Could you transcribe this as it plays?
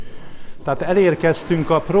Tehát elérkeztünk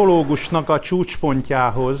a prológusnak a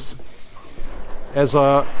csúcspontjához. Ez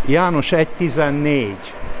a János 1.14.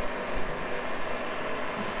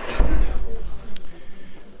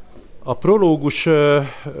 A prológus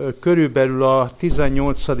körülbelül a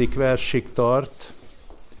 18. versig tart,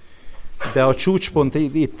 de a csúcspont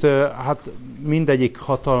itt hát mindegyik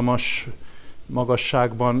hatalmas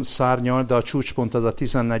magasságban szárnyal, de a csúcspont az a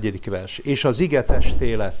 14. vers. És az ige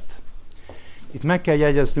testé lett. Itt meg kell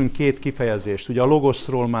jegyeznünk két kifejezést. Ugye a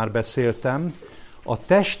logoszról már beszéltem. A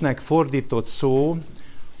testnek fordított szó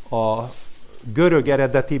a görög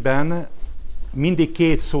eredetiben mindig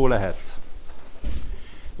két szó lehet.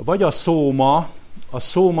 Vagy a szóma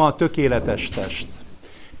a tökéletes test.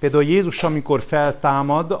 Például Jézus, amikor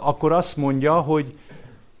feltámad, akkor azt mondja, hogy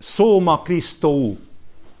szóma Krisztou.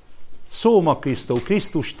 Szóma Krisztou,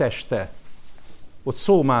 Krisztus teste. Ott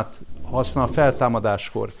szómát használ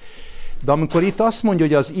feltámadáskor. De amikor itt azt mondja,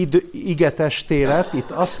 hogy az ige testé lett,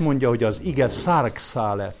 itt azt mondja, hogy az ige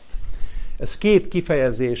szárkszá lett. Ez két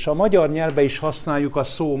kifejezés. A magyar nyelvben is használjuk a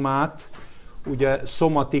szómát, ugye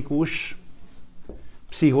szomatikus,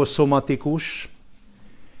 pszichoszomatikus.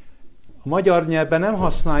 A magyar nyelvben nem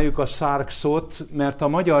használjuk a szárkszót, mert a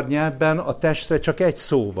magyar nyelvben a testre csak egy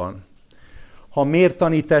szó van. Ha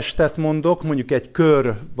mértani testet mondok, mondjuk egy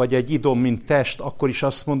kör vagy egy idom, mint test, akkor is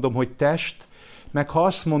azt mondom, hogy test, meg ha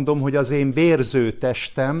azt mondom, hogy az én vérző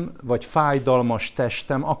testem, vagy fájdalmas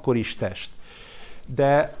testem, akkor is test.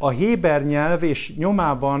 De a héber nyelv és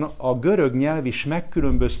nyomában a görög nyelv is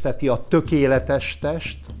megkülönbözteti a tökéletes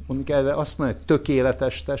test, mondjuk erre azt mondja, hogy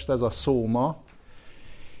tökéletes test, ez a szóma,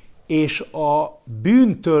 és a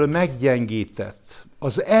bűntől meggyengített,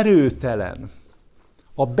 az erőtelen,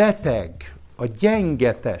 a beteg, a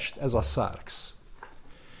gyenge test, ez a szárksz.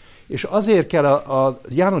 És azért kell a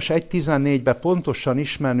János 1.14-ben pontosan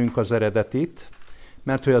ismernünk az eredetit,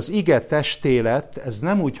 mert hogy az ige testé lett, ez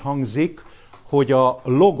nem úgy hangzik, hogy a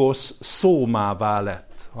logosz szómává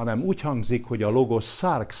lett, hanem úgy hangzik, hogy a logosz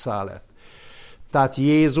szárkszá lett. Tehát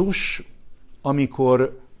Jézus,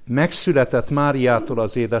 amikor megszületett Máriától,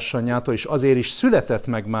 az édesanyjától, és azért is született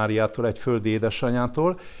meg Máriától, egy földi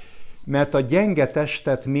édesanyjától, mert a gyenge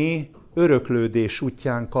testet mi öröklődés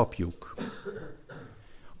útján kapjuk.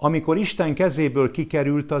 Amikor Isten kezéből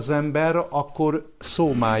kikerült az ember, akkor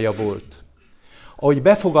szómája volt. Ahogy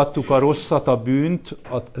befogadtuk a rosszat, a bűnt,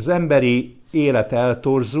 az emberi élet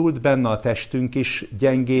eltorzult, benne a testünk is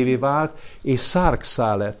gyengévé vált, és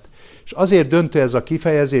szárkszá lett. És azért döntő ez a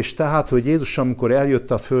kifejezés, tehát, hogy Jézus, amikor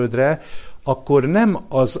eljött a földre, akkor nem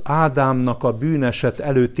az Ádámnak a bűneset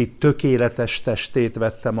előtti tökéletes testét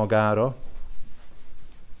vette magára,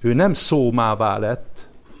 ő nem szómává lett,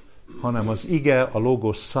 hanem az ige, a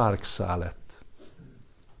logos szárkszá lett.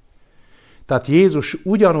 Tehát Jézus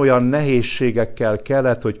ugyanolyan nehézségekkel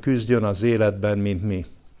kellett, hogy küzdjön az életben, mint mi.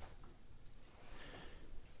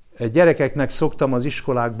 Gyerekeknek szoktam az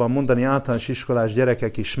iskolákban mondani, általános iskolás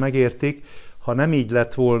gyerekek is megértik, ha nem így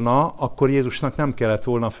lett volna, akkor Jézusnak nem kellett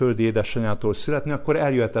volna a földi édesanyjától születni, akkor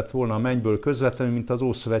eljöhetett volna a mennyből közvetlenül, mint az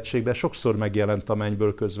Ószövetségben sokszor megjelent a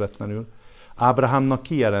mennyből közvetlenül. Ábrahámnak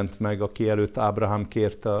kijelent meg, aki előtt Ábrahám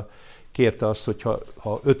kérte azt, hogy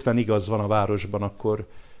ha 50 igaz van a városban,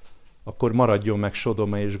 akkor maradjon meg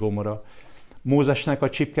Sodoma és Gomora. Mózesnek a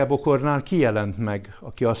csipkebokornál kijelent meg,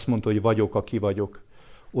 aki azt mondta, hogy vagyok, aki vagyok.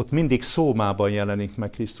 Ott mindig szómában jelenik meg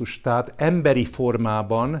Krisztus, tehát emberi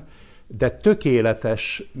formában, de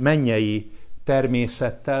tökéletes mennyei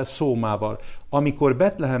természettel, szómával. Amikor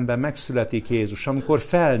Betlehemben megszületik Jézus, amikor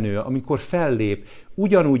felnő, amikor fellép,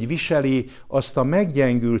 ugyanúgy viseli azt a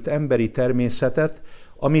meggyengült emberi természetet,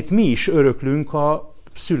 amit mi is öröklünk a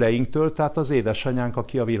szüleinktől, tehát az édesanyánk,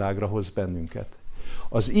 aki a világra hoz bennünket.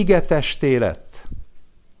 Az ige testé lett,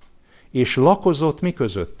 és lakozott mi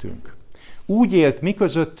közöttünk. Úgy élt mi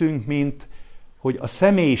közöttünk, mint hogy a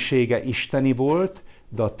személyisége isteni volt,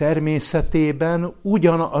 de a természetében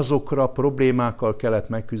ugyanazokra a problémákkal kellett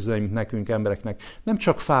megküzdeni, mint nekünk embereknek. Nem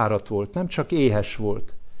csak fáradt volt, nem csak éhes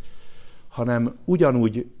volt, hanem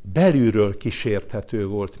ugyanúgy belülről kísérthető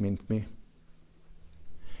volt, mint mi.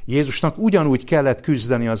 Jézusnak ugyanúgy kellett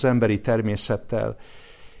küzdeni az emberi természettel,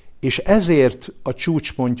 és ezért a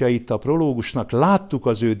csúcspontja itt a prológusnak, láttuk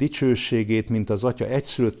az ő dicsőségét, mint az Atya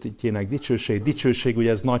egyszülöttjének dicsőségét. Dicsőség, ugye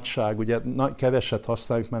ez nagyság, ugye keveset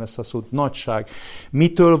használjuk már ezt a szót, nagyság.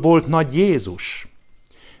 Mitől volt nagy Jézus?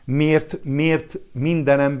 Miért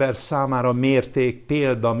minden ember számára mérték,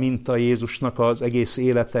 példa, minta Jézusnak az egész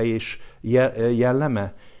élete és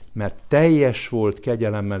jelleme? Mert teljes volt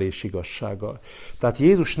kegyelemmel és igazsággal. Tehát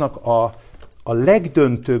Jézusnak a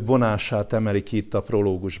legdöntőbb vonását emeli ki itt a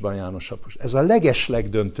prológusban János apostol. Ez a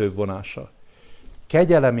legdöntőbb vonása.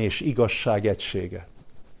 Kegyelem és igazság egysége.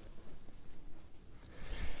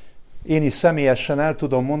 Én is személyesen el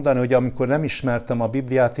tudom mondani, hogy amikor nem ismertem a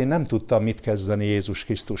Bibliát, én nem tudtam mit kezdeni Jézus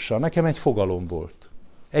Krisztussal. Nekem egy fogalom volt.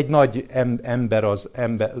 Egy nagy ember,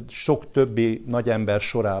 sok többi nagy ember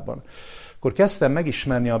sorában. Akkor kezdtem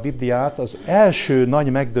megismerni a Bibliát, az első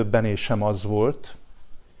nagy megdöbbenésem az volt,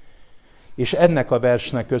 és ennek a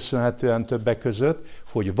versnek köszönhetően többek között,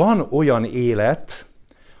 hogy van olyan élet,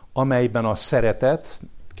 amelyben a szeretet,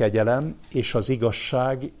 kegyelem és az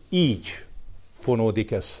igazság így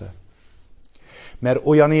fonódik össze. Mert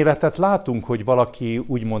olyan életet látunk, hogy valaki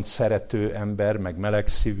úgymond szerető ember, meg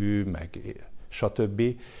melegszívű, meg stb.,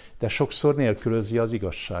 de sokszor nélkülözi az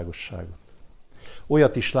igazságosságot.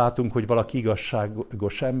 Olyat is látunk, hogy valaki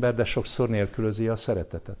igazságos ember, de sokszor nélkülözi a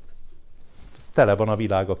szeretetet. Tele van a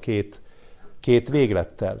világ a két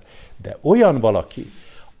véglettel. De olyan valaki,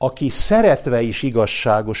 aki szeretve is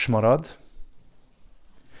igazságos marad,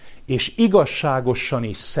 és igazságosan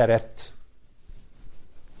is szeret,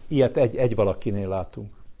 ilyet egy valakinél látunk.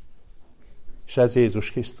 És ez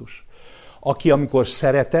Jézus Krisztus. Aki amikor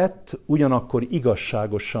szeretett, ugyanakkor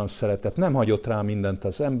igazságosan szeretett. Nem hagyott rá mindent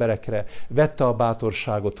az emberekre, vette a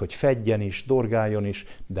bátorságot, hogy fedjen is, dorgáljon is,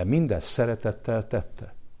 de mindezt szeretettel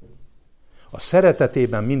tette. A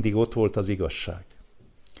szeretetében mindig ott volt az igazság.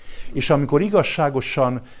 És amikor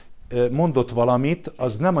igazságosan mondott valamit,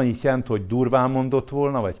 az nem annyit jelent, hogy durván mondott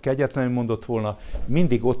volna, vagy kegyetlenül mondott volna,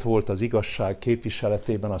 mindig ott volt az igazság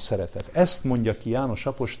képviseletében a szeretet. Ezt mondja ki János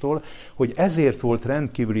apostol, hogy ezért volt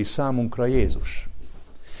rendkívüli számunkra Jézus.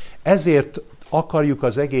 Ezért akarjuk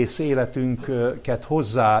az egész életünket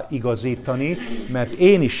hozzáigazítani, mert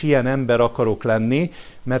én is ilyen ember akarok lenni,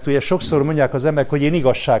 mert ugye sokszor mondják az emberek, hogy én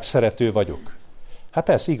igazságszerető vagyok. Hát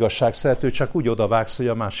persze, igazságszerető, csak úgy odavágsz, hogy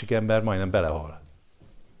a másik ember majdnem belehal.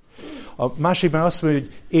 A másikban azt mondja,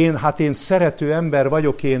 hogy én szerető ember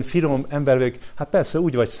vagyok, én finom ember vagyok. Hát persze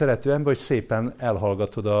úgy vagy szerető ember, hogy szépen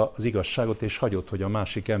elhallgatod az igazságot, és hagyod, hogy a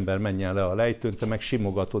másik ember menjen le a lejtőn, te meg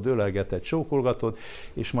simogatod, ölelgeted, csókolgatod,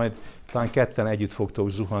 és majd talán ketten együtt fogtok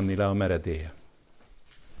zuhanni le a meredélye.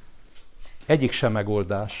 Egyik sem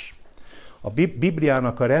megoldás. A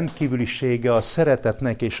Bibliának a rendkívülisége a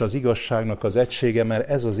szeretetnek és az igazságnak az egysége, mert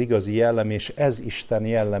ez az igazi jellem, és ez Isten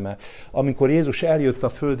jelleme. Amikor Jézus eljött a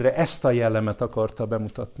földre, ezt a jellemet akarta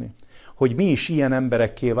bemutatni. Hogy mi is ilyen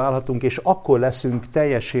emberekké válhatunk, és akkor leszünk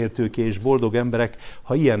teljes értőké és boldog emberek,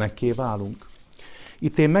 ha ilyenekké válunk.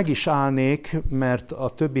 Itt én meg is állnék, mert a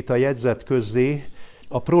többit a jegyzet közzé,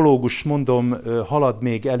 a prológus, mondom, halad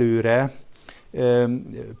még előre,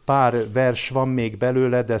 pár vers van még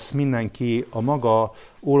belőle, de ezt mindenki a maga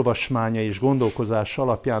olvasmánya és gondolkozás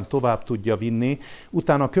alapján tovább tudja vinni.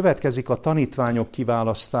 Utána következik a tanítványok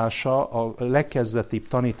kiválasztása, a legkezdetibb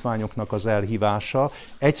tanítványoknak az elhívása.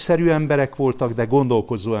 Egyszerű emberek voltak, de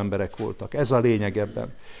gondolkozó emberek voltak. Ez a lényeg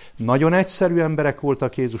ebben. Nagyon egyszerű emberek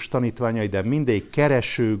voltak Jézus tanítványai, de mindig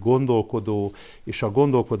kereső, gondolkodó, és a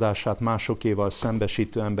gondolkodását másokéval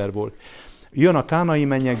szembesítő ember volt. Jön a kánai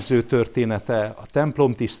mennyegző története, a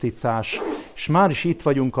templomtisztítás, és már is itt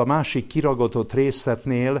vagyunk a másik kiragadott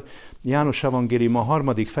részletnél, János evangéliuma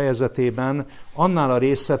 3. fejezetében, annál a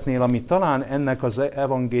részletnél, ami talán ennek az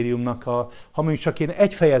evangéliumnak ha mondjuk csak én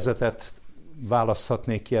egy fejezetet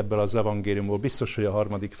választhatnék ki ebből az evangéliumból, biztos, hogy a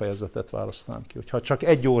 3. fejezetet választanám ki. Hogyha csak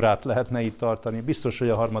 1 órát lehetne itt tartani, biztos, hogy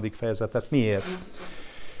a 3. fejezetet. Miért?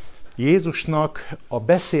 Jézusnak a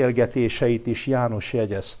beszélgetéseit is János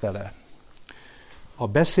jegyezte le. A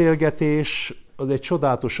beszélgetés az egy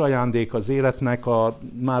csodálatos ajándék az életnek,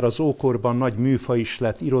 már az ókorban nagy műfaj is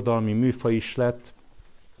lett, irodalmi műfaj is lett,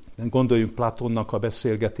 gondoljunk Platónnak a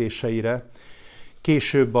beszélgetéseire.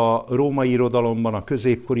 Később a római irodalomban, a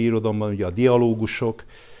középkori irodalomban ugye a dialógusok.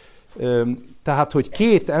 Tehát, hogy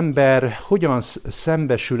két ember hogyan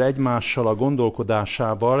szembesül egymással a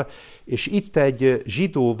gondolkodásával, és itt egy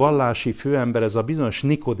zsidó vallási főember, ez a bizonyos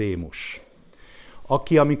Nikodémus,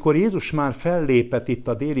 aki amikor Jézus már fellépett itt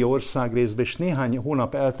a déli országrészbe, és néhány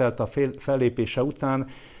hónap eltelt a fellépése után,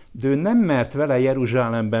 de ő nem mert vele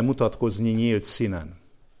Jeruzsálemben mutatkozni nyílt színen.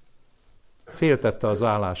 Féltette az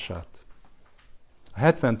állását. A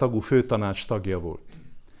 70 tagú főtanács tagja volt.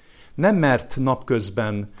 Nem mert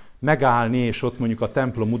napközben megállni, és ott mondjuk a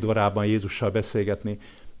templom udvarában Jézussal beszélgetni.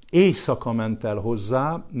 Éjszaka ment el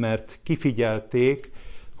hozzá, mert kifigyelték,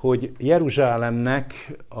 hogy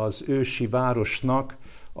Jeruzsálemnek, az ősi városnak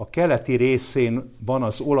a keleti részén van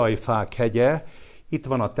az olajfák hegye, itt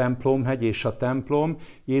van a templomhegy és a templom,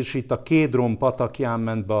 Jézus itt a Kédron patakján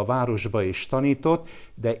ment be a városba és tanított,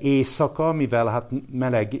 de éjszaka, mivel hát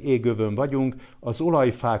meleg égövön vagyunk, az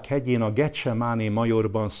olajfák hegyén a Getsemáné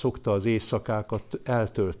majorban szokta az éjszakákat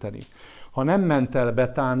eltölteni. Ha nem ment el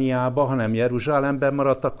Betániába, hanem Jeruzsálemben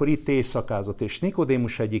maradt, akkor itt éjszakázott. És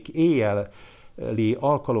Nikodémus egyik éjjeli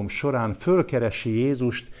alkalom során fölkeresi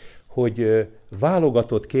Jézust, hogy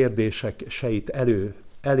válogatott kérdéseit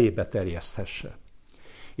elébe terjeszthesse.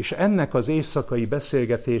 És ennek az éjszakai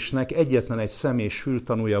beszélgetésnek egyetlen egy személyes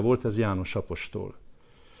fültanúja volt, ez János apostol.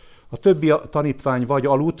 A többi tanítvány vagy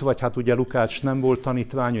aludt, vagy hát ugye Lukács nem volt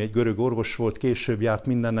tanítvány, egy görög orvos volt, később járt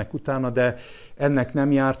mindennek utána, de ennek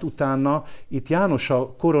nem járt utána. Itt János a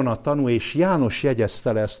korona tanú, és János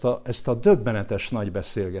jegyezte le ezt a döbbenetes nagy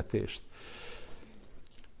beszélgetést.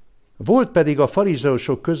 Volt pedig a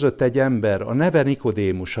farizeusok között egy ember, a neve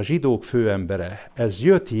Nikodémus, a zsidók főembere. Ez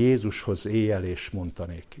jött Jézushoz éjjel, és mondta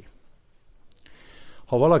néki.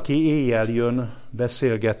 Ha valaki éjjel jön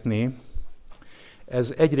beszélgetni,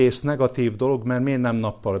 ez egyrészt negatív dolog, mert miért nem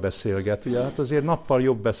nappal beszélget? Ugye hát azért nappal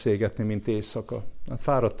jobb beszélgetni, mint éjszaka. Hát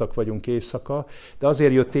fáradtak vagyunk éjszaka, de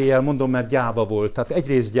azért jött éjjel, mondom, mert gyáva volt. Tehát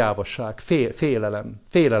egyrészt gyávaság,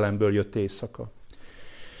 félelemből jött éjszaka.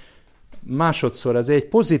 Másodszor ez egy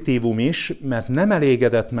pozitívum is, mert nem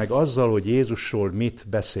elégedett meg azzal, hogy Jézusról mit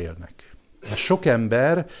beszélnek. Mert sok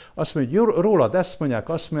ember azt mondja, hogy rólad ezt mondják,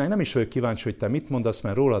 azt mondják, nem is vagyok kíváncsi, hogy te mit mondasz,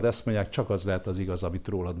 mert rólad ezt mondják, csak az lehet az igaz, amit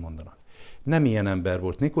rólad mondanak. Nem ilyen ember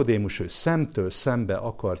volt Nikodémus, ő szemtől szembe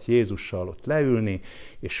akart Jézussal ott leülni,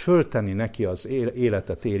 és föltenni neki az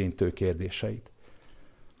életet érintő kérdéseit.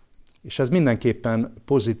 És ez mindenképpen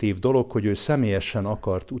pozitív dolog, hogy ő személyesen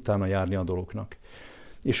akart utána járni a dolognak.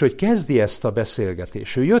 És hogy kezdi ezt a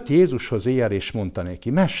beszélgetést. Ő jött Jézushoz éjjel, és mondta neki,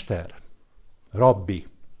 Mester, Rabbi,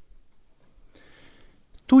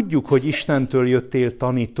 tudjuk, hogy Istentől jöttél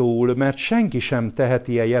tanítóul, mert senki sem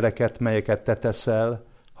teheti ilyen jeleket, melyeket te teszel,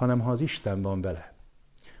 hanem ha az Isten van vele.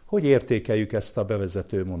 Hogy értékeljük ezt a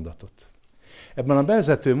bevezető mondatot? Ebben a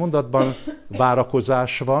bevezető mondatban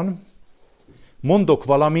várakozás van, mondok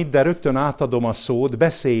valamit, de rögtön átadom a szót,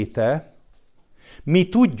 beszélj te. Mi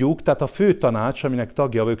tudjuk, tehát a főtanács, aminek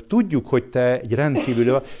tagja vagyok, tudjuk, hogy te egy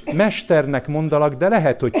rendkívül mesternek mondalak, de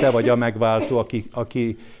lehet, hogy te vagy a megváltó,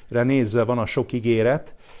 akire nézve van a sok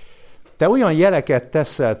ígéret. Te olyan jeleket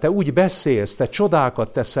teszel, te úgy beszélsz, te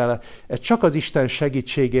csodákat teszel, ez csak az Isten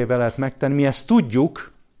segítségével lehet megtenni, mi ezt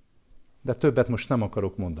tudjuk, de többet most nem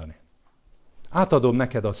akarok mondani. Átadom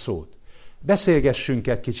neked a szót. Beszélgessünk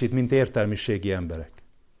egy kicsit, mint értelmiségi emberek.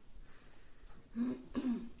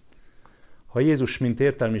 Ha Jézus, mint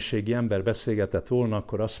értelmiségi ember beszélgetett volna,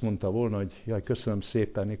 akkor azt mondta volna, hogy jaj, köszönöm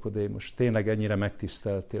szépen, Nikodémus, tényleg ennyire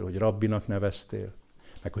megtiszteltél, hogy rabbinak neveztél,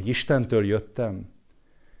 meg hogy Istentől jöttem.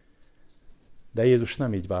 De Jézus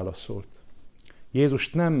nem így válaszolt.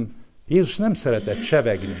 Jézus nem szeretett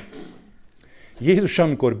csevegni. Jézus,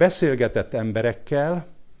 amikor beszélgetett emberekkel,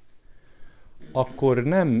 akkor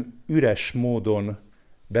nem üres módon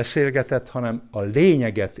beszélgetett, hanem a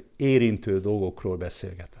lényeget érintő dolgokról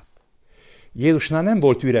beszélgetett. Jézusnál nem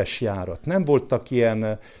volt üres járat, nem voltak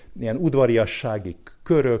ilyen udvariassági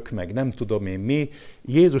körök, meg nem tudom én mi.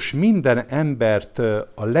 Jézus minden embert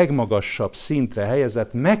a legmagasabb szintre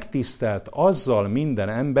helyezett, megtisztelt azzal minden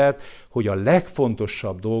embert, hogy a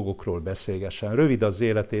legfontosabb dolgokról beszélgessen. Rövid az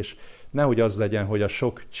élet, és nehogy az legyen, hogy a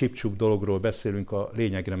sok csipcsup dologról beszélünk, a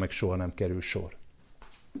lényegre meg soha nem kerül sor.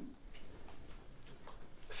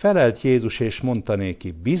 Felelt Jézus, és mondta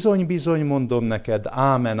néki, bizony, bizony, mondom neked,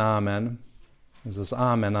 ámen, ámen. Ez az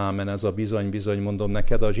ámen, ámen, ez a bizony, bizony, mondom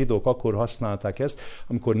neked. A zsidók akkor használták ezt,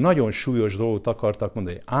 amikor nagyon súlyos dolgot akartak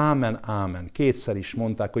mondani. Ámen, ámen. Kétszer is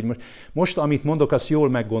mondták, hogy most amit mondok, azt jól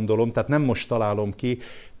meggondolom, tehát nem most találom ki.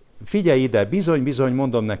 Figyelj ide, bizony, bizony,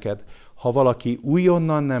 mondom neked, ha valaki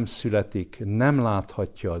újonnan nem születik, nem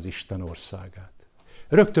láthatja az Isten országát.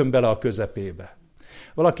 Rögtön bele a közepébe.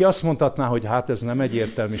 Valaki azt mondhatná, hogy hát ez nem egy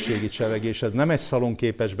értelmiségi csevegés, ez nem egy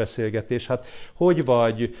szalonképes beszélgetés, hát hogy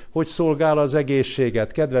vagy, hogy szolgál az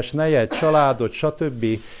egészséget, kedves nejed, családod, stb.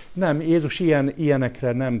 Nem, Jézus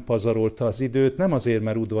ilyenekre nem pazarolta az időt, nem azért,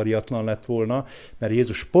 mert udvariatlan lett volna, mert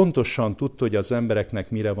Jézus pontosan tudta, hogy az embereknek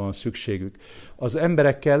mire van szükségük. Az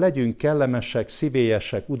emberekkel legyünk kellemesek,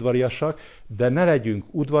 szívélyesek, udvariasak, de ne legyünk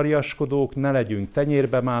udvariaskodók, ne legyünk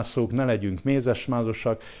tenyérbemászók, ne legyünk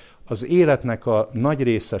mézesmázosak. Az életnek a nagy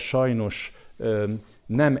része sajnos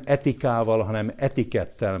nem etikával, hanem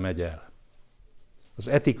etikettel megy el. Az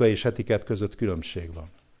etika és etikett között különbség van.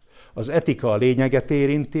 Az etika a lényeget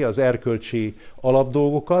érinti, az erkölcsi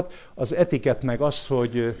alapdolgokat, az etikett meg az,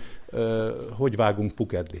 hogy vágunk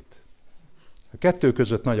pukedlit. A kettő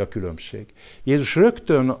között nagy a különbség. Jézus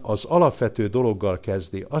rögtön az alapvető dologgal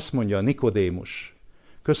kezdi. Azt mondja, Nikodémus,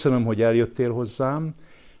 köszönöm, hogy eljöttél hozzám,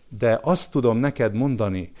 De azt tudom neked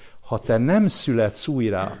mondani, ha te nem születsz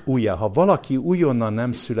újjá, ha valaki újonnan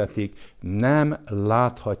nem születik, nem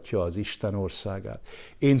láthatja az Isten országát.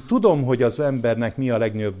 Én tudom, hogy az embernek mi a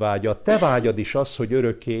legnagyobb vágya. Te vágyad is az, hogy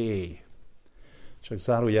örökké élj. Csak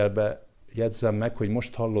zárójelbe jegyzem meg, hogy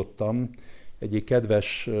most hallottam egyik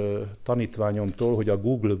kedves tanítványomtól, hogy a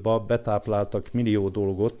Google-ba betápláltak millió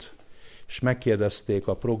dolgot, és megkérdezték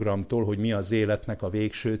a programtól, hogy mi az életnek a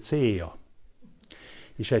végső célja.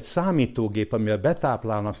 És egy számítógép, amivel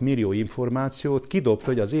betáplálnak millió információt, kidobta,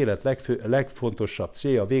 hogy az élet legfontosabb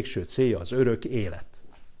célja, a végső célja az örök élet.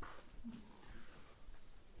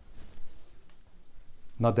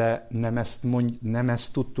 Na de nem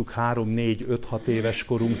ezt tudtuk 3, 4, 5, 6 éves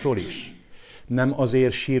korunktól is? Nem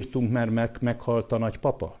azért sírtunk, mert meghalt a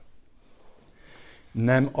nagypapa?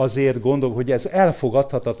 Nem azért gondolok, hogy ez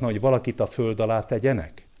elfogadhatatlan, hogy valakit a föld alá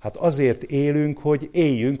tegyenek? Hát azért élünk, hogy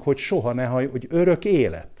éljünk, hogy soha ne hallj, hogy örök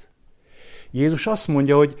élet. Jézus azt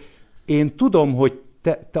mondja, hogy én tudom, hogy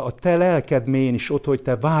a te lelked mélyén is ott, hogy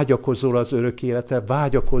te vágyakozol az örök életre,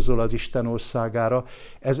 vágyakozol az Isten országára.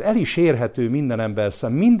 Ez el is érhető minden ember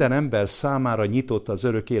számára. Minden ember számára nyitott az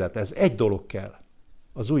örök élet. Ez egy dolog kell,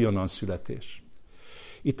 az újonnan születés.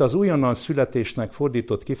 Itt az újonnan születésnek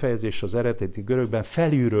fordított kifejezés az eredeti görögben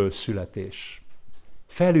felülről születés.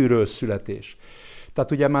 Felülről születés.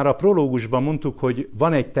 Tehát ugye már a prológusban mondtuk, hogy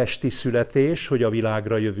van egy testi születés, hogy a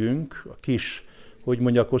világra jövünk, a kis, hogy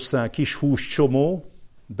mondjak hozzá, kis húscsomó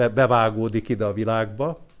bevágódik ide a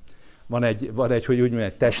világba. Van egy hogy úgy mondjam,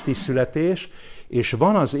 egy testi születés, és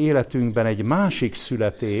van az életünkben egy másik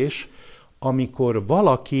születés, amikor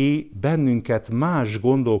valaki bennünket más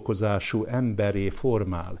gondolkozású emberré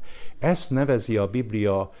formál. Ezt nevezi a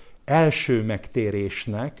Biblia első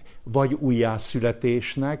megtérésnek, vagy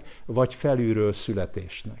újjászületésnek, vagy felülről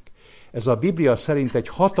születésnek. Ez a Biblia szerint egy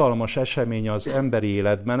hatalmas esemény az emberi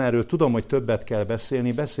életben, erről tudom, hogy többet kell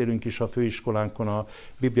beszélni, beszélünk is a főiskolánkon a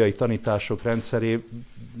bibliai tanítások rendszerében,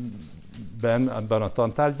 ebben a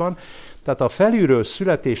tantárgyban. Tehát a felülről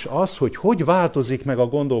születés az, hogy változik meg a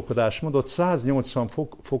gondolkodásmódot 180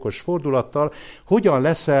 fokos fordulattal, hogyan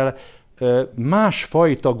leszel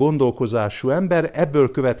másfajta gondolkozású ember,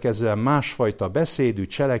 ebből következően másfajta beszédű,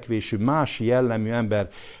 cselekvésű, más jellemű ember.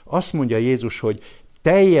 Azt mondja Jézus, hogy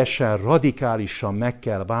teljesen radikálisan meg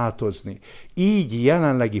kell változni. Így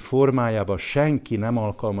jelenlegi formájában senki nem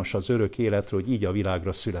alkalmas az örök életre, hogy így a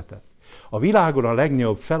világra született. A világon a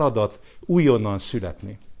legnagyobb feladat újonnan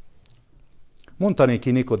születni. Mondta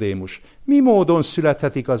neki Nikodémus, mi módon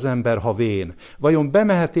születhetik az ember, ha vén? Vajon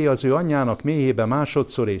bemehet-e az ő anyjának méhébe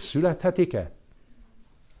másodszor, és születhetik-e?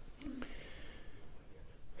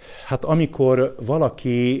 Hát amikor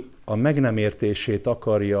valaki a meg nem értését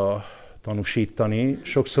akarja tanúsítani,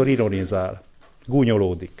 sokszor ironizál,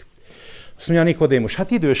 gúnyolódik. Azt mondja Nikodémus,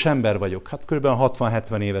 hát idős ember vagyok, hát kb.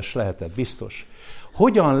 60-70 éves lehetett, biztos.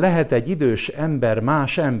 Hogyan lehet egy idős ember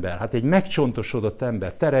más ember? Hát egy megcsontosodott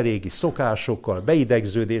ember, tererégi szokásokkal,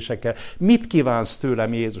 beidegződésekkel. Mit kívánsz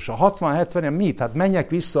tőlem, Jézus? A 60-70-en mit? Hát menjek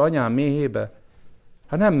vissza anyám méhébe?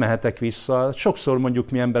 Hát nem mehetek vissza. Sokszor mondjuk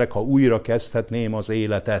mi emberek, ha újra kezdhetném az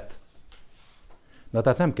életet. De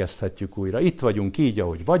tehát nem kezdhetjük újra. Itt vagyunk így,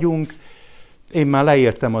 ahogy vagyunk. Én már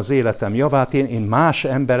leértem az életem javát, én más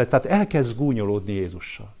ember, tehát elkezd gúnyolódni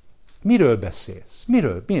Jézussal. Miről beszélsz?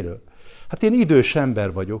 Miről? Hát én idős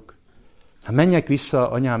ember vagyok. Hát menjek vissza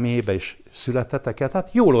anyám méhébe és születhetek el? Hát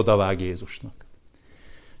jól odavág Jézusnak.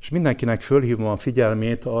 És mindenkinek fölhívom a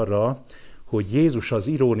figyelmét arra, hogy Jézus az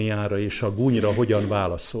iróniára és a gúnyra hogyan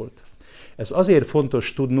válaszolt. Ez azért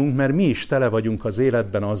fontos tudnunk, mert mi is tele vagyunk az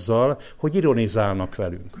életben azzal, hogy ironizálnak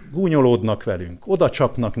velünk, gúnyolódnak velünk,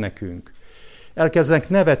 odacsapnak nekünk. Elkezdenek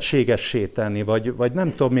nevetségessé tenni, vagy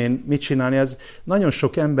nem tudom én mit csinálni. Ez, nagyon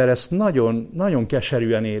sok ember ezt nagyon, nagyon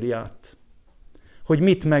keserűen éri át. Hogy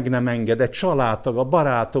mit meg nem enged, egy családtag, a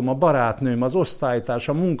barátom, a barátnőm, az osztálytárs,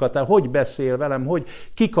 a munkatárs, hogy beszél velem, hogy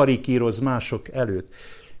kikarikíroz mások előtt.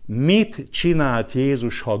 Mit csinált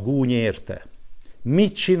Jézus, ha gúny érte?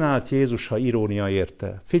 Mit csinált Jézus, ha irónia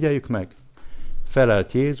érte? Figyeljük meg!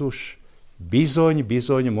 Felelt Jézus,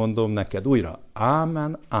 bizony, mondom neked újra,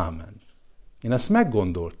 ámen. Én ezt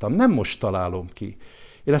meggondoltam, nem most találom ki.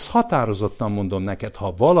 Én ezt határozottan mondom neked,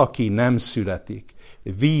 ha valaki nem születik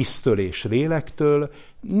víztől és lélektől,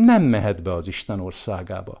 nem mehet be az Isten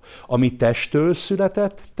országába. Ami testtől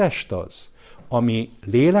született, test az. Ami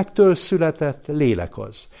lélektől született, lélek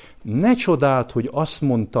az. Ne csodáld, hogy azt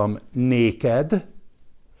mondtam néked,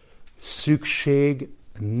 szükség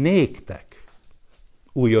néktek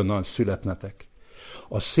újonnan születnetek.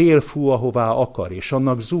 A szél fúj, ahová akar, és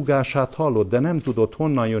annak zúgását hallod, de nem tudod,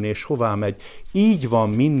 honnan jön és hová megy. Így van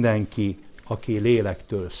mindenki, aki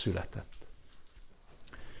lélektől született.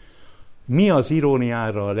 Mi az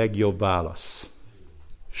iróniára a legjobb válasz?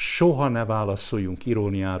 Soha ne válaszoljunk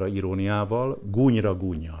iróniára iróniával, gúnyra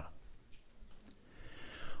gúnnyal.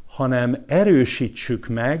 Hanem erősítsük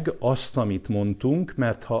meg azt, amit mondtunk,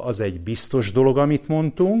 mert ha az egy biztos dolog, amit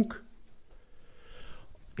mondtunk,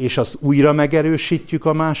 és azt újra megerősítjük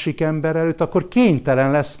a másik ember előtt, akkor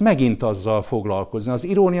kénytelen lesz megint azzal foglalkozni. Az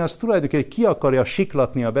irónia az tulajdonképpen ki akarja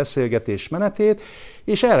siklatni a beszélgetés menetét,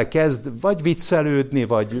 és elkezd vagy viccelődni,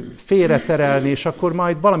 vagy félreterelni, és akkor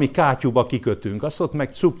majd valami kátyúba kikötünk. Azt ott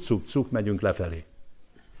meg cuk-cuk-cuk megyünk lefelé.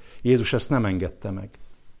 Jézus ezt nem engedte meg.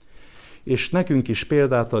 És nekünk is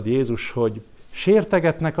példát ad Jézus, hogy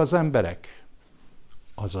sértegetnek az emberek.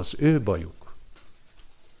 Az az ő bajuk,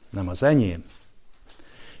 nem az enyém.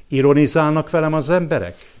 Ironizálnak velem az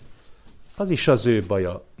emberek? Az is az ő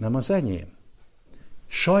baja, nem az enyém.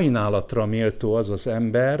 Sajnálatra méltó az az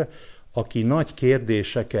ember, aki nagy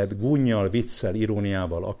kérdéseket gúnnyal, viccel,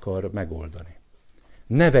 iróniával akar megoldani.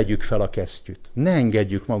 Ne vegyük fel a kesztyűt, ne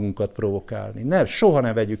engedjük magunkat provokálni, soha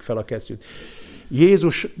ne vegyük fel a kesztyűt.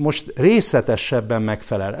 Jézus most részletesebben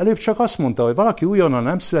megfelel. Előbb csak azt mondta, hogy valaki újonnan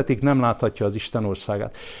nem születik, nem láthatja az Isten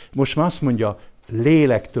országát. Most már azt mondja,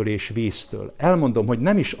 lélektől és víztől. Elmondom, hogy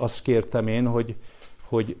nem is azt kértem én,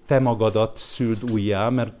 hogy te magadat szüld újjá,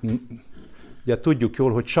 mert ugye tudjuk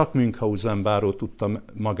jól, hogy csak Münchhausen báró tudta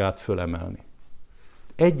magát fölemelni.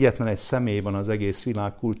 Egyetlen egy személy van az egész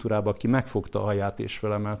világ kultúrában, aki megfogta a haját és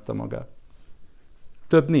felemelte magát.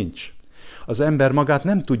 Több nincs. Az ember magát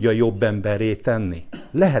nem tudja jobb emberré tenni.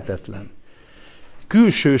 Lehetetlen.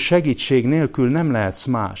 Külső segítség nélkül nem lehetsz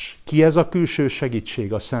más. Ki ez a külső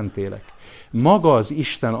segítség? A Szentlélek. Maga az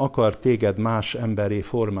Isten akar téged más emberré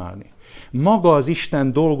formálni. Maga az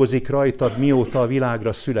Isten dolgozik rajtad, mióta a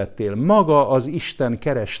világra születtél. Maga az Isten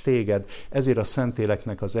keres téged. Ezért a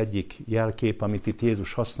Szentléleknek az egyik jelkép, amit itt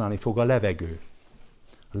Jézus használni fog, a levegő.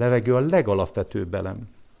 A levegő a legalapvetőbb elem.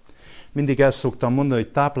 Mindig el szoktam mondani,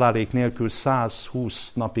 hogy táplálék nélkül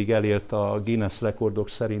 120 napig elélt a Guinness rekordok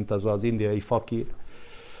szerint az indiai fakír.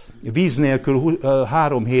 Víz nélkül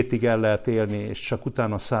 3 hétig el lehet élni, és csak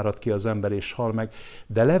utána szárad ki az ember és hal meg.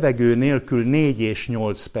 De levegő nélkül 4 és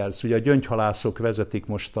 8 perc. Ugye a gyöngyhalászok vezetik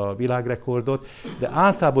most a világrekordot, de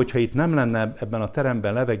általában, hogyha itt nem lenne ebben a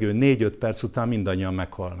teremben levegő, 4-5 perc után mindannyian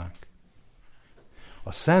meghalnánk.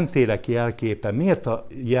 A Szentlélek jelképe, miért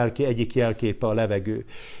egyik jelképe a levegő?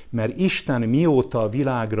 Mert Isten mióta a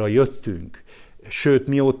világra jöttünk, sőt,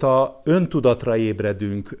 mióta öntudatra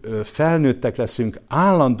ébredünk, felnőttek leszünk,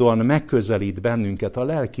 állandóan megközelít bennünket a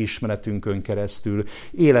lelkiismeretünkön keresztül,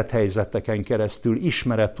 élethelyzeteken keresztül,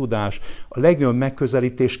 ismeret, tudás. A legnagyobb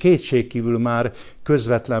megközelítés kétségkívül már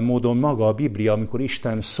közvetlen módon maga a Biblia, amikor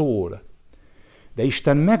Isten szól. De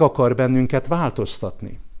Isten meg akar bennünket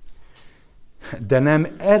változtatni. De nem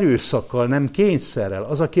erőszakkal, nem kényszerrel.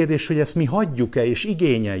 Az a kérdés, hogy ezt mi hagyjuk-e és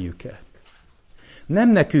igényeljük-e.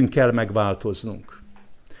 Nem nekünk kell megváltoznunk.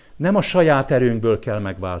 Nem a saját erőnkből kell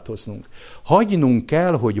megváltoznunk. Hagynunk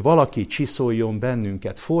kell, hogy valaki csiszoljon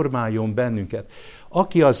bennünket, formáljon bennünket.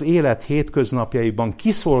 Aki az élet hétköznapjaiban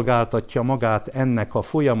kiszolgáltatja magát ennek a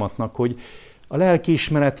folyamatnak, hogy a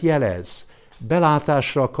lelkiismeret jelez,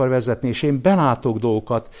 belátásra akar vezetni, és én belátok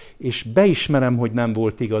dolgokat, és beismerem, hogy nem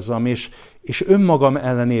volt igazam, és önmagam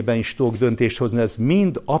ellenében is tudok döntést hozni. Ez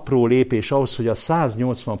mind apró lépés ahhoz, hogy a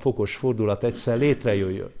 180 fokos fordulat egyszer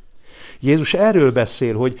létrejöjjön. Jézus erről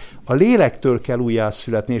beszél, hogy a lélektől kell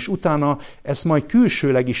újjászületni, és utána ezt majd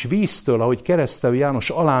külsőleg is víztől, ahogy keresztelő János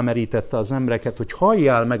alámerítette az embereket, hogy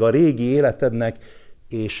halljál meg a régi életednek,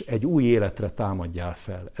 és egy új életre támadjál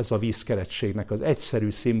fel. Ez a vízkeretségnek az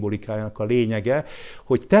egyszerű szimbolikájának a lényege,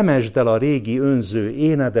 hogy temesd el a régi önző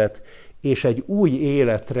énedet, és egy új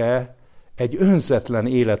életre, egy önzetlen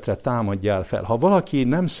életre támadjál fel. Ha valaki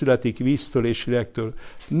nem születik víztől és lélektől,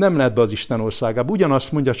 nem lehet be az Isten országába.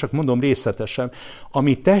 Ugyanazt mondja, csak mondom részletesen,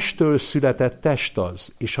 ami testtől született, test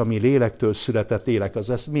az, és ami lélektől született, lélek az.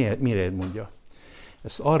 Ezt miért mondja?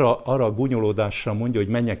 Ezt arra a gúnyolódásra mondja, hogy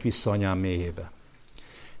menjek vissza anyám méhébe.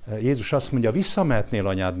 Jézus azt mondja, visszamehetnél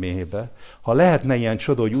anyád méhébe, ha lehetne ilyen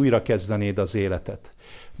csoda, hogy újra kezdenéd az életet.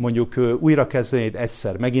 Mondjuk újra kezdenéd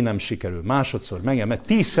egyszer, megint nem sikerül, másodszor, megint, mert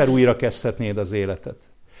 10-szer újra kezdhetnéd az életet.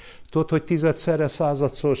 Tudod, hogy 10-szerre,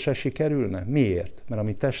 100-szor se sikerülne? Miért? Mert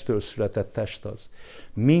ami testtől született, test az.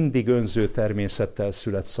 Mindig önző természettel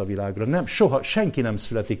születsz a világra. Nem, soha, senki nem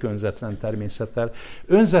születik önzetlen természettel.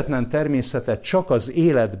 Önzetlen természetet csak az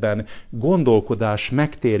életben gondolkodás,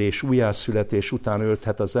 megtérés, újjászületés után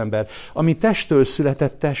ölthet az ember. Ami testtől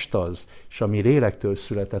született, test az, és ami lélektől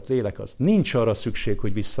született, lélek az. Nincs arra szükség,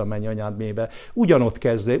 hogy visszamenj anyád mélybe. Ugyanott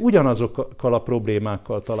kezdél, ugyanazokkal a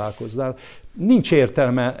problémákkal találkoznál. Nincs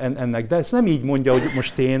értelme ennek, de ezt nem így mondja, hogy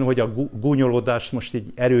most én, hogy a gúnyolódást most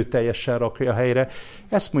így erőteljesen rakja helyre.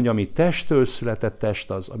 Ezt mondja, ami testtől született,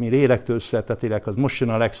 test az, ami lélektől született, lélek az. Most jön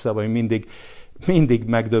a legszebb, ami mindig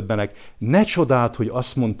megdöbbenek. Ne csodáld, hogy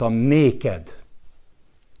azt mondtam néked,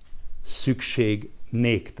 szükség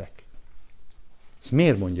néktek. Ezt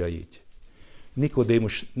miért mondja így?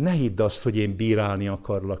 Nikodémus, ne hidd azt, hogy én bírálni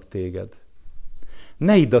akarlak téged.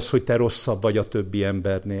 Ne hidd azt, hogy te rosszabb vagy a többi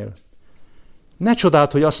embernél. Ne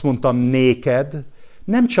csodáld, hogy azt mondtam néked,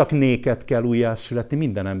 nem csak néked kell újjászületni,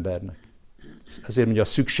 minden embernek. Ezért mondja, a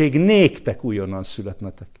szükség néktek újonnan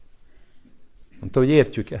születnetek. Nem tudom, hogy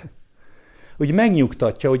értjük-e? Hogy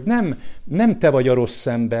megnyugtatja, hogy nem te vagy a rossz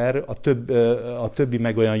ember, a többi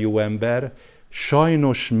meg olyan jó ember,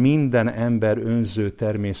 sajnos minden ember önző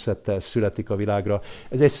természettel születik a világra.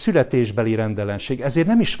 Ez egy születésbeli rendellenség, ezért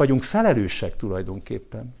nem is vagyunk felelősek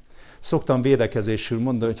tulajdonképpen. Szoktam védekezésül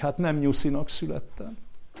mondani, hogy hát nem nyuszinak születtem.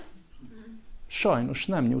 Sajnos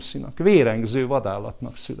nem nyuszinak, vérengző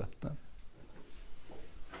vadállatnak születtem.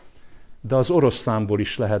 De az oroszlánból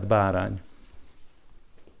is lehet bárány.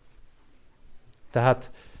 Tehát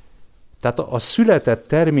a született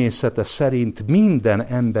természete szerint minden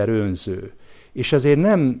ember önző. És ezért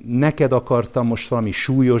nem neked akartam most valami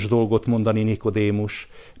súlyos dolgot mondani, Nikodémus.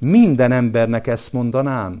 Minden embernek ezt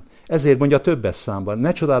mondanám. Ezért mondja többes számban.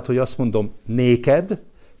 Ne csodáld, hogy azt mondom, néked,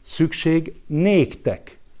 szükség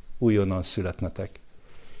néktek újonnan születnetek.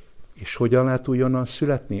 És hogyan lehet újonnan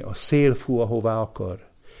születni? A szél fú, ahová akar.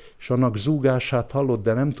 És annak zúgását hallod,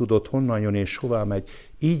 de nem tudod, honnan jön és hová megy.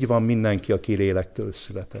 Így van mindenki, aki lélektől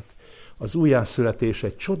született. Az újjászületés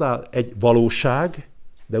egy valóság,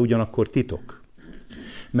 de ugyanakkor titok.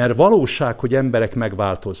 Mert valóság, hogy emberek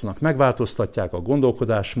megváltoznak, megváltoztatják a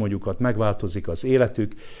gondolkodásmódjukat, megváltozik az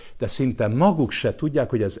életük, de szinte maguk se tudják,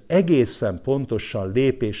 hogy ez egészen pontosan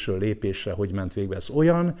lépésről lépésre hogy ment végbe. Ez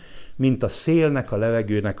olyan, mint a szélnek, a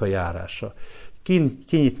levegőnek a járása.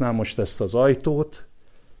 Kinyitná most ezt az ajtót,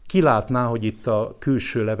 kilátná, hogy itt a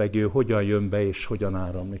külső levegő hogyan jön be és hogyan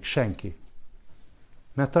áramlik. Senki.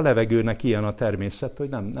 Mert a levegőnek ilyen a természet, hogy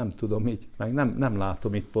nem tudom így, meg nem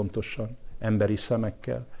látom itt pontosan emberi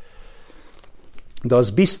szemekkel. De az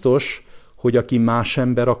biztos, hogy aki más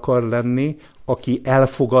ember akar lenni, aki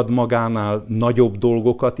elfogad magánál nagyobb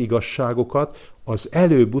dolgokat, igazságokat, az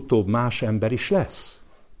előbb-utóbb más ember is lesz.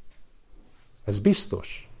 Ez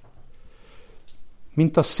biztos.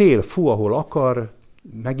 Mint a szél fú, ahol akar,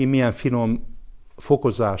 megint milyen finom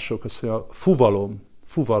fokozások, az, hogy a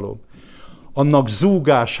fuvalom. Annak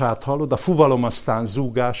zúgását hallod, a fuvalom aztán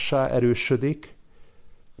zúgássá erősödik,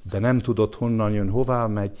 de nem tudod, honnan jön, hová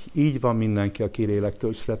megy. Így van mindenki, aki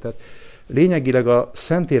lélektől született. Lényegileg a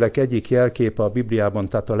Szentlélek egyik jelképe a Bibliában,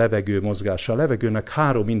 tehát a levegő mozgása. A levegőnek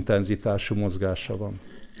 3 intenzitású mozgása van.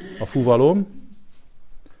 A fuvalom,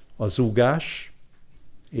 a zúgás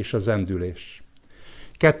és a zendülés.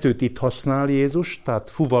 2 itt használ Jézus, tehát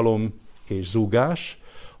fuvalom és zúgás.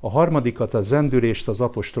 A harmadikat, a zendülést az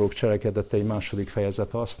apostolok cselekedetei 2.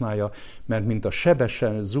 fejezete használja, mert mint a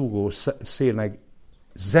sebesen zúgó szélnek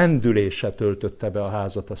zendülése töltötte be a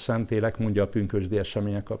házat a Szentlélek, mondja a pünkösdi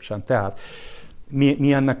események kapcsán. Tehát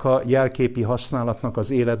mi ennek a jelképi használatnak az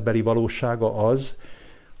életbeli valósága az,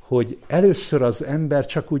 hogy először az ember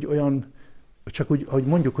csak úgy, hogy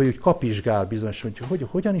mondjuk, hogy úgy kapizsgál bizonyos, hogy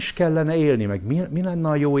hogyan is kellene élni, meg mi lenne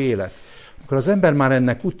a jó élet. Akkor az ember már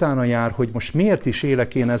ennek utána jár, hogy most miért is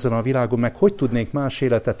élek én ezen a világon, meg hogy tudnék más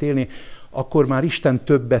életet élni, akkor már Isten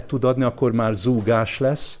többet tud adni, akkor már zúgás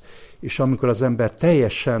lesz, és amikor az ember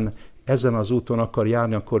teljesen ezen az úton akar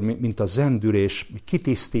járni, akkor mint a zendülés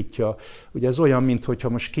kitisztítja. Ugye ez olyan, mintha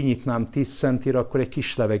most kinyitnám 10 centire, akkor egy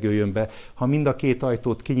kis levegő jön be. Ha mind a 2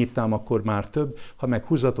 ajtót kinyitnám, akkor már több. Ha meg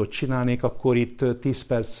húzatot csinálnék, akkor itt 10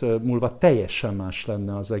 perc múlva teljesen más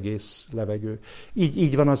lenne az egész levegő.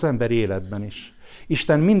 Így van az ember életben is.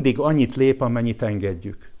 Isten mindig annyit lép, amennyit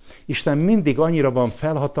engedjük. Isten mindig annyira van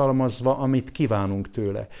felhatalmazva, amit kívánunk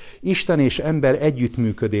tőle. Isten és ember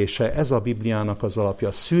együttműködése, ez a Bibliának az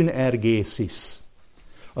alapja. Synergesis,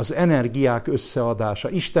 az energiák összeadása.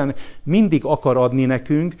 Isten mindig akar adni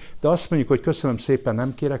nekünk, de azt mondjuk, hogy köszönöm szépen,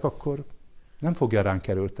 nem kérek, akkor nem fogja ránk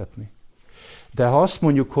erőltetni. De ha azt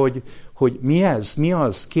mondjuk, hogy mi ez, mi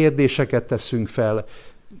az, kérdéseket teszünk fel,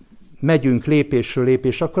 megyünk lépésről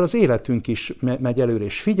lépés, akkor az életünk is megy előre.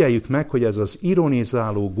 És figyeljük meg, hogy ez az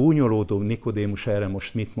ironizáló, gúnyolódó Nikodémus erre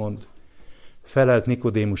most mit mond. Felelt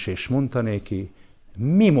Nikodémus és mondta néki,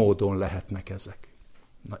 mi módon lehetnek ezek?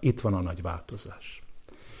 Na, itt van a nagy változás.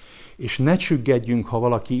 És ne csüggedjünk, ha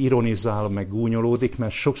valaki ironizál, meg gúnyolódik,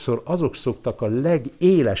 mert sokszor azok szoktak a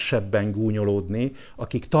legélesebben gúnyolódni,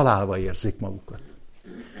 akik találva érzik magukat.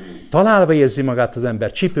 Találva érzi magát az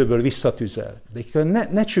ember, csipőből visszatüzel. De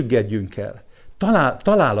ne csüggedjünk el.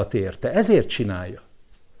 Találat érte, ezért csinálja.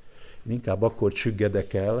 Én inkább akkor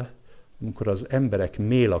csüggedek el, amikor az emberek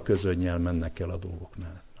méla közönnyel mennek el a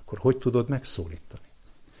dolgoknál. Akkor hogy tudod megszólítani?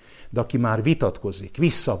 De aki már vitatkozik,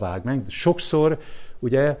 visszavág meg, sokszor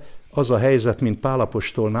ugye az a helyzet, mint Pál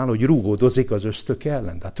apostolnál, hogy rúgódozik az ösztök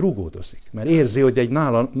ellen. Tehát rúgódozik, mert érzi, hogy egy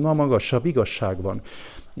nála magasabb igazság van.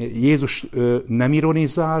 Jézus nem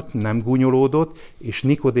ironizált, nem gúnyolódott, és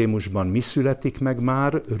Nikodémusban mi születik meg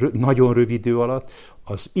már nagyon rövid idő alatt?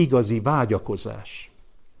 Az igazi vágyakozás.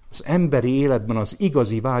 Az emberi életben az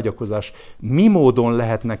igazi vágyakozás. Mi módon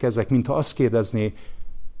lehetnek ezek, mintha azt kérdezné,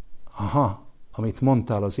 aha, amit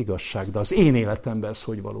mondtál az igazság, de az én életemben ez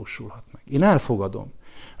hogy valósulhat meg? Én elfogadom.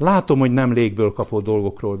 Látom, hogy nem légből kapott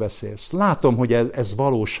dolgokról beszélsz. Látom, hogy ez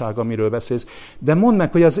valóság, amiről beszélsz. De mondd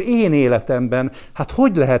meg, hogy az én életemben, hát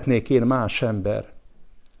hogy lehetnék én más ember?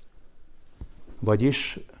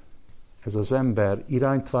 Vagyis ez az ember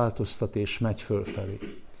irányt változtat és megy fölfelé.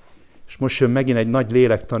 És most jön megint egy nagy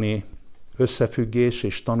lélektani összefüggés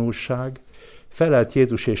és tanulság. Felelt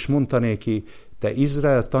Jézus és mondta néki, te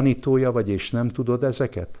Izrael tanítója vagy, és nem tudod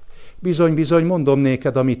ezeket? Bizony, bizony, mondom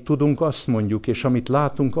néked, amit tudunk, azt mondjuk, és amit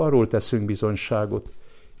látunk, arról teszünk bizonyságot,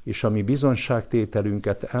 és a mi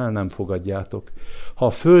bizonyságtételünket el nem fogadjátok. Ha a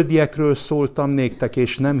földiekről szóltam néktek,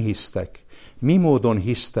 és nem hisztek, mi módon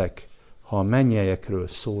hisztek, ha a mennyeiekről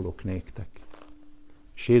szólok néktek?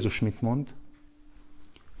 És Jézus mit mond?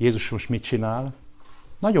 Jézus most mit csinál?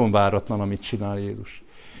 Nagyon váratlan, amit csinál Jézus.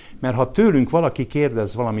 Mert ha tőlünk valaki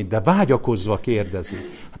kérdez valamit, de vágyakozva kérdezi,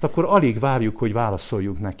 hát akkor alig várjuk, hogy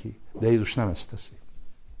válaszoljunk neki. De Jézus nem ezt teszi.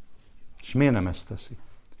 És miért nem ezt teszi?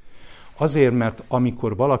 Azért, mert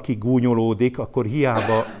amikor valaki gúnyolódik,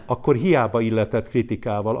 akkor hiába illetett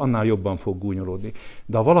kritikával, annál jobban fog gúnyolódni.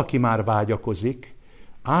 De ha valaki már vágyakozik,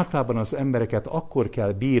 általában az embereket akkor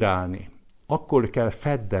kell bírálni, akkor kell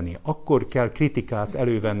feddeni, akkor kell kritikát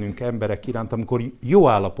elővennünk emberek iránt, amikor jó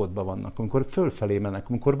állapotban vannak, amikor fölfelé mennek,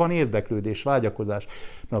 amikor van érdeklődés, vágyakozás,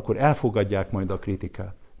 mert akkor elfogadják majd a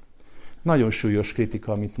kritikát. Nagyon súlyos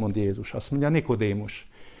kritika, amit mond Jézus. Azt mondja, Nikodémus,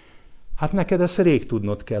 hát neked ezt rég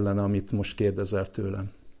tudnod kellene, amit most kérdezel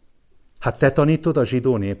tőlem. Hát te tanítod a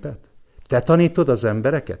zsidó népet? Te tanítod az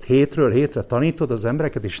embereket? Hétről hétre tanítod az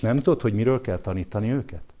embereket, és nem tudod, hogy miről kell tanítani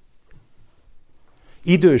őket?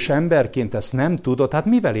 Idős emberként ezt nem tudod, hát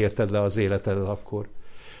mivel érted le az életedet akkor?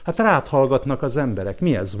 Hát rád hallgatnak az emberek.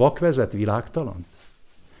 Mi ez? Vakvezet, világtalan?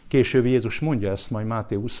 Később Jézus mondja ezt majd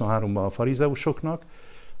Máté 23-ban a farizeusoknak,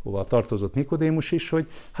 hova tartozott Nikodémus is, hogy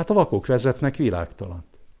hát a vakok vezetnek világtalant.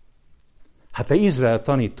 Hát te Izrael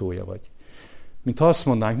tanítója vagy. Mintha azt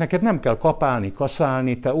mondanánk, neked nem kell kapálni,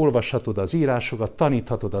 kaszálni, te olvashatod az írásokat,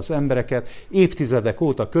 taníthatod az embereket, évtizedek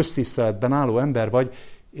óta köztiszteletben álló ember vagy,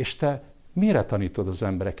 és te mire tanítod az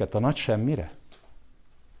embereket? A nagy semmire?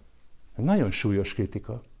 Ez nagyon súlyos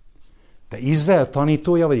kritika. Te Izrael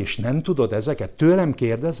tanítója vagy, és nem tudod ezeket? Tőlem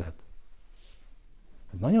kérdezed?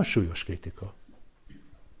 Ez nagyon súlyos kritika.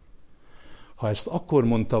 Ha ezt akkor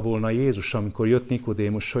mondta volna Jézus, amikor jött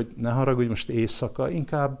Nikodémus, hogy ne haragudj, most éjszaka,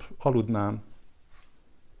 inkább aludnám.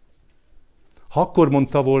 Ha akkor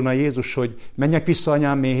mondta volna Jézus, hogy menjek vissza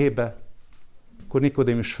anyám méhébe, akkor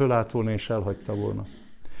Nikodémus fölállt volna és elhagyta volna.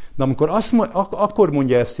 De amikor akkor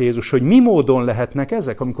mondja ezt Jézus, hogy mi módon lehetnek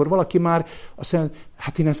ezek, amikor valaki már azt mondja,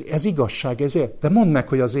 hát én ez igazság, ezért, de mondd meg,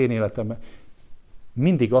 hogy az én életemben.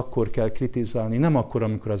 Mindig akkor kell kritizálni, nem akkor,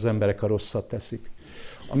 amikor az emberek a rosszat teszik.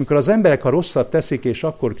 Amikor az emberek a rosszat teszik, és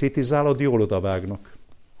akkor kritizálod, jól odavágnak.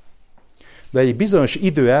 De egy bizonyos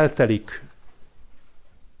idő eltelik,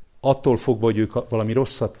 attól fogva, hogy ők valami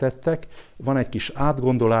rosszat tettek, van egy kis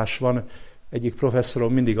átgondolás, van, egyik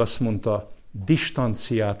professzorom mindig azt mondta,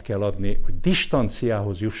 distanciát kell adni, hogy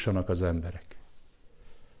distanciához jussanak az emberek.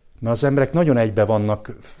 Mert az emberek nagyon egybe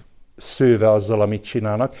vannak szőve azzal, amit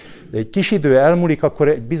csinálnak, de egy kis idő elmúlik, akkor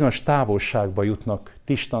egy bizonyos távolságba jutnak,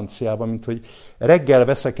 distanciába, mint hogy reggel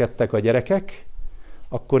veszekedtek a gyerekek,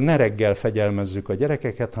 akkor ne reggel fegyelmezzük a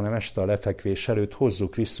gyerekeket, hanem este a lefekvés előtt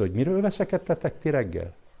hozzuk vissza, hogy miről veszekedtetek ti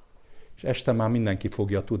reggel. És este már mindenki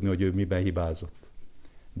fogja tudni, hogy ő miben hibázott.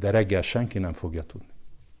 De reggel senki nem fogja tudni.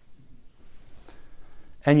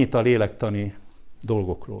 Ennyit a lélektani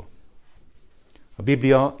dolgokról. A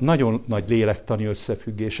Biblia nagyon nagy lélektani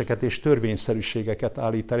összefüggéseket és törvényszerűségeket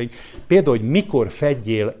állít elég. Például, hogy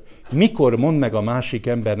mikor mondd meg a másik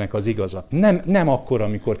embernek az igazat. Nem akkor,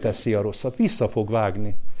 amikor teszi a rosszat. Vissza fog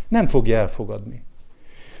vágni. Nem fogja elfogadni.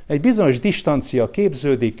 Egy bizonyos distancia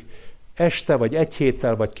képződik, este, vagy egy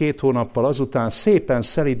héttel, vagy 2 hónappal azután szépen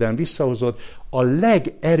szeliden visszahozod, a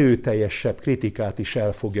legerőteljesebb kritikát is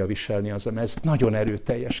el fogja viselni az ember. Ez nagyon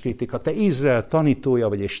erőteljes kritika. Te Izrael tanítója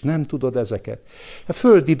vagy, és nem tudod ezeket. A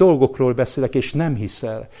földi dolgokról beszélek, és nem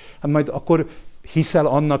hiszel. Hát majd akkor hiszel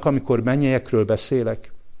annak, amikor mennyeiekről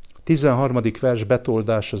beszélek? A 13. vers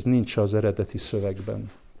betoldás, az nincs az eredeti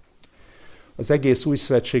szövegben. Az egész új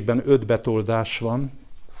szövetségben 5 betoldás van.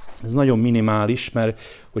 Ez nagyon minimális, mert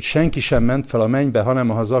hogy senki sem ment fel a mennybe, hanem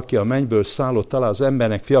az, aki a mennyből szállott, talán az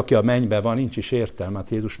embernek fia, aki a mennybe van, nincs is értelme. Hát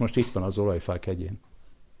Jézus most itt van az olajfák hegyén.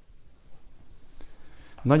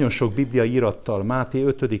 Nagyon sok bibliai irattal, Máté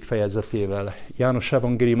 5. fejezetével, János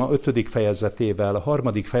evangéliuma 5. fejezetével,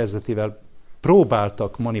 3. fejezetével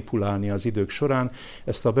próbáltak manipulálni az idők során.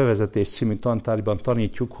 Ezt a Bevezetés című tantárgyban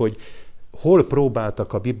tanítjuk, hogy hol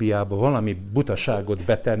próbáltak a Bibliába valami butaságot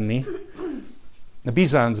betenni.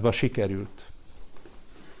 Bizáncba sikerült.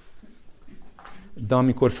 De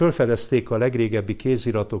amikor felfedezték a legrégebbi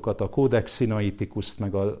kéziratokat, a Codex Sinaiticust,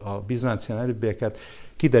 meg a bizáncián előbbieket,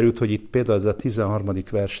 kiderült, hogy itt például ez a 13.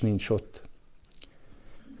 vers nincs ott.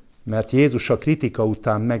 Mert Jézus a kritika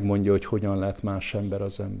után megmondja, hogy hogyan lett más ember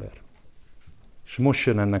az ember. És most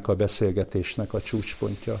jön ennek a beszélgetésnek a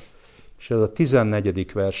csúcspontja. És ez a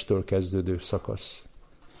 14. verstől kezdődő szakasz.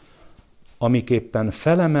 Amiképpen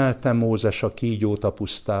felemelte Mózes a kígyót a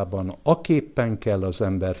pusztában, aképpen kell az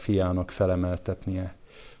ember fiának felemeltetnie,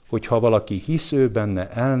 hogyha valaki hisz ő benne,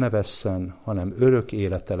 el ne vesszen, hanem örök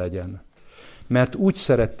élete legyen. Mert úgy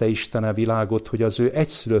szerette Isten a világot, hogy az ő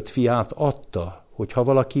egyszülött fiát adta, hogyha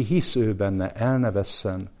valaki hisz ő benne, el ne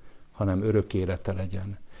vesszen, hanem örök élete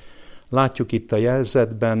legyen. Látjuk itt a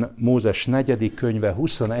jelzetben, Mózes 4. könyve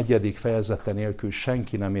 21. fejezete nélkül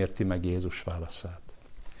senki nem érti meg Jézus válaszát.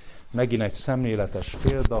 Megint egy szemléletes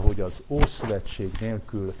példa, hogy az Ószövetség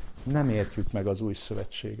nélkül nem értjük meg az Új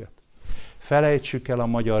Szövetséget. Felejtsük el a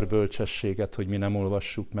magyar bölcsességet, hogy mi nem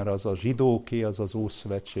olvassuk, mert az a zsidóké, az az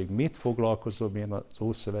Ószövetség. Mit foglalkozom én az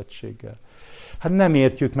Ószövetséggel? Hát nem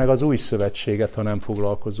értjük meg az Új Szövetséget, ha nem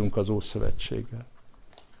foglalkozunk az Ószövetséggel.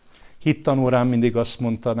 Hittanórán mindig azt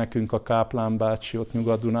mondta nekünk a Káplán bácsi ott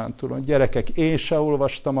Nyugat-Dunántúlon, hogy gyerekek, én se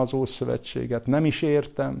olvastam az Ószövetséget, nem is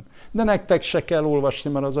értem, de nektek se kell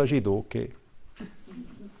olvasni, mert az a zsidóké.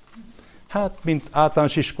 Hát, mint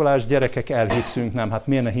általános iskolás gyerekek elhiszünk, nem, hát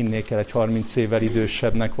miért ne hinnék el egy 30 évvel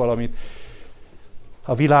idősebbnek valamit?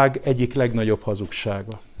 A világ egyik legnagyobb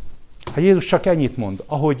hazugsága. Hát Jézus csak ennyit mond,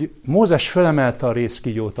 ahogy Mózes fölemelte a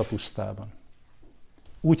rézkígyót a pusztában,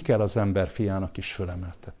 úgy kell az ember fiának is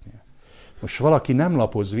fölemeltetnie. Most valaki nem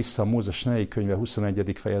lapoz vissza a Mózes 4. könyve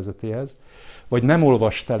 21. fejezetéhez, vagy nem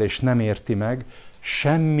olvast el és nem érti meg,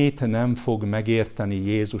 semmit nem fog megérteni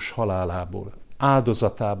Jézus halálából,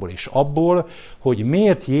 áldozatából, és abból, hogy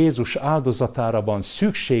miért Jézus áldozatára van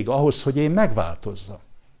szükség ahhoz, hogy én megváltozzam.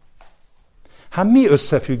 Hát mi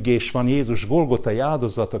összefüggés van Jézus golgotai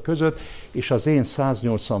áldozata között, és az én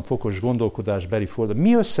 180 fokos gondolkodásbeli fordulat?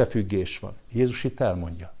 Mi összefüggés van? Jézus itt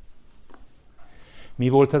elmondja. Mi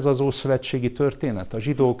volt ez az ószövetségi történet? A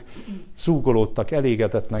zsidók zúgolódtak,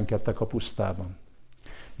 elégedetlenkedtek a pusztában.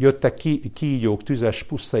 Jöttek kígyók, tüzes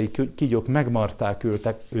pusztai kígyók, megmarták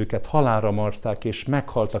őket, halálra marták, és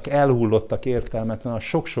meghaltak, elhullottak értelmetlen a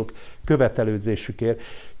sok-sok követelőzésükért.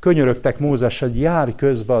 Könyörögtek Mózes, hogy járj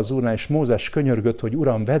közbe az Úrnál, és Mózes könyörgött, hogy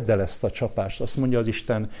Uram, vedd el ezt a csapást. Azt mondja az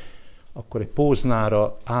Isten, akkor egy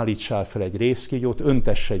póznára állítsál fel egy rézkígyót,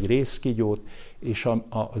 öntess egy rézkígyót, és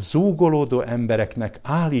a zúgolódó embereknek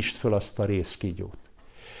állítsd fel azt a rézkígyót.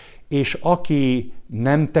 És aki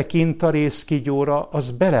nem tekint a rézkígyóra,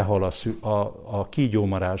 az belehal a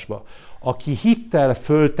kígyómarásba. Aki hittel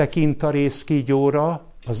föltekint a rézkígyóra,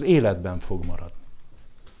 az életben fog maradni.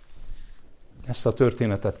 Ezt a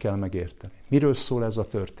történetet kell megérteni. Miről szól ez a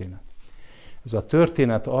történet? Ez a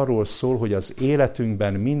történet arról szól, hogy az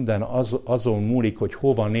életünkben minden azon múlik, hogy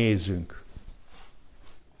hova nézünk.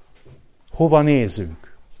 Hova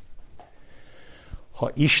nézünk?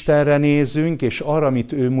 Ha Istenre nézünk, és arra,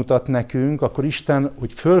 amit ő mutat nekünk, akkor Isten,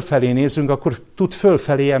 hogy fölfelé nézünk, akkor tud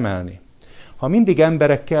fölfelé emelni. Ha mindig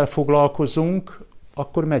emberekkel foglalkozunk,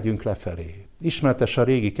 akkor megyünk lefelé. Ismeretes a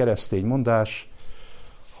régi keresztény mondás,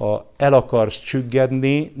 ha el akarsz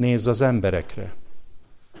csüggedni, nézz az emberekre.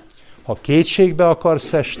 Ha kétségbe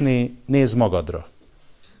akarsz esni, nézz magadra.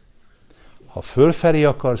 Ha fölfelé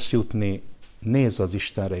akarsz jutni, nézz az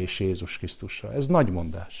Istenre és Jézus Krisztusra. Ez nagy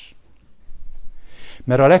mondás.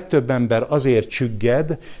 Mert a legtöbb ember azért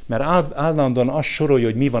csügged, mert állandóan azt sorolja,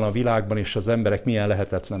 hogy mi van a világban, és az emberek milyen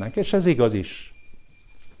lehetetlenek. És ez igaz is.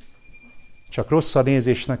 Csak rossz a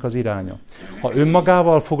nézésnek az iránya. Ha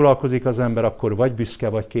önmagával foglalkozik az ember, akkor vagy büszke,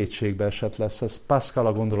 vagy kétségbe esett lesz. Ez Pascal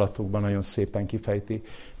a gondolatokban nagyon szépen kifejti.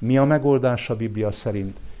 Mi a megoldás a Biblia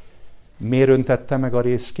szerint? Miért öntette meg a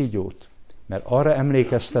rézkígyót? Mert arra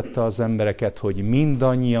emlékeztette az embereket, hogy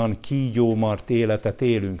mindannyian kígyómart életet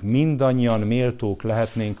élünk, mindannyian méltók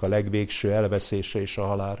lehetnénk a legvégső elveszésre és a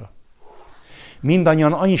halálra.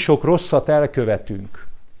 Mindannyian annyi sok rosszat elkövetünk,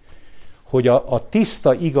 hogy a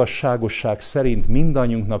tiszta igazságosság szerint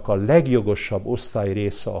mindannyiunknak a legjogosabb osztály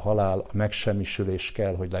része a halál, a megsemmisülés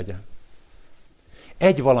kell, hogy legyen.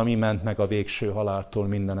 Egy valami ment meg a végső haláltól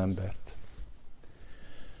minden embert.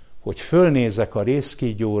 Hogy fölnézek a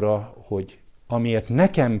rézkígyóra, hogy amiért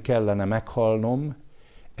nekem kellene meghalnom,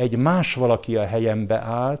 egy más valaki a helyembe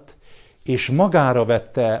állt, és magára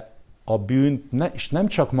vette a bűnt, és nem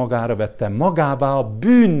csak magára vette, magává a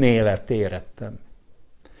bűnnélet érettem.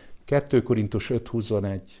 2 Korintus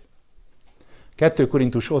 5.21. 2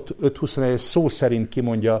 Korintus 5.21 szó szerint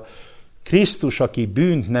kimondja, Krisztus, aki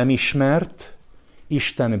bűnt nem ismert,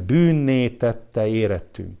 Isten bűnné tette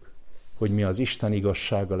érettünk, hogy mi az Isten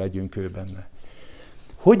igazsága legyünk ő benne.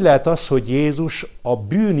 Hogy lehet az, hogy Jézus a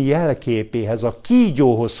bűn jelképéhez, a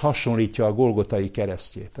kígyóhoz hasonlítja a Golgotai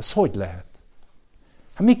keresztjét? Ez hogy lehet?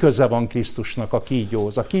 Hát mi köze van Krisztusnak a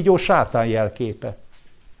kígyóhoz? A kígyó sátán jelképe.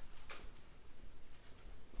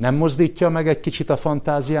 Nem mozdítja meg egy kicsit a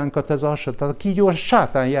fantáziánkat ez a hasonló? Tehát a kígyó a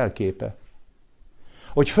sátán jelképe.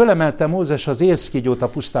 Hogy fölemelte Mózes az élszkígyót a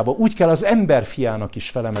pusztába, úgy kell az emberfiának is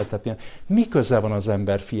felemeltetni. Mi köze van az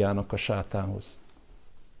emberfiának a sátánhoz?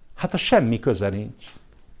 Hát a semmi köze nincs.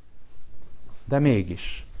 De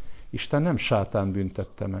mégis, Isten nem sátán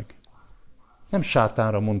büntette meg. Nem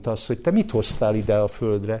sátánra mondta azt, hogy te mit hoztál ide a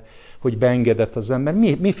földre, hogy beengedett az ember,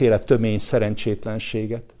 miféle tömény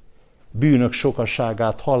szerencsétlenséget, bűnök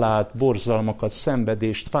sokaságát, halált, borzalmakat,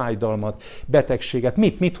 szenvedést, fájdalmat, betegséget,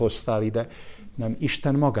 mit hoztál ide? Nem,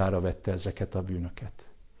 Isten magára vette ezeket a bűnöket.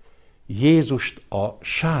 Jézust a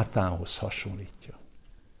sátánhoz hasonlítja.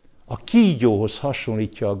 A kígyóhoz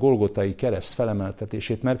hasonlítja a Golgotai kereszt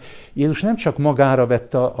felemeltetését, mert Jézus nem csak magára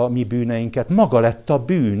vette a mi bűneinket, maga lett a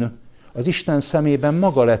bűn. Az Isten szemében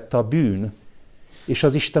maga lett a bűn. És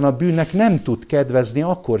az Isten a bűnnek nem tud kedvezni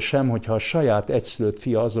akkor sem, hogyha a saját egyszülött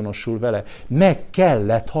fia azonosul vele. Meg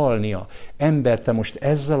kellett halnia. Ember, te most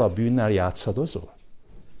ezzel a bűnnel játszadozol?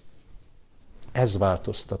 Ez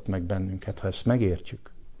változtat meg bennünket, ha ezt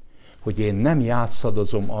megértjük. Hogy én nem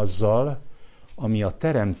játszadozom azzal, ami a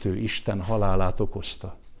Teremtő Isten halálát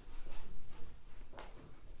okozta.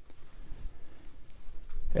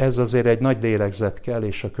 Ez azért egy nagy lélegzet kell,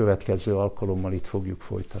 és a következő alkalommal itt fogjuk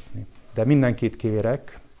folytatni. De mindenkit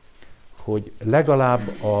kérek, hogy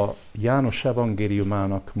legalább a János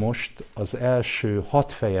evangéliumának most az első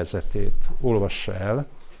 6 fejezetét olvassa el,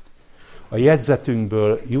 a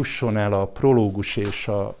jegyzetünkből jusson el a prológus és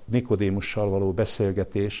a Nikodémussal való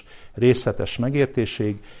beszélgetés részletes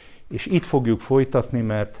megértéséig, és itt fogjuk folytatni,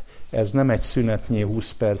 mert ez nem egy szünetnyi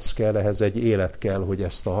 20 perc kell, ehhez egy élet kell, hogy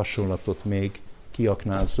ezt a hasonlatot még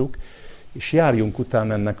kiaknázzuk, és járjunk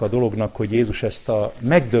utána ennek a dolognak, hogy Jézus ezt a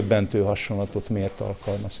megdöbbentő hasonlatot miért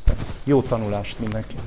alkalmazta. Jó tanulást mindenkinek!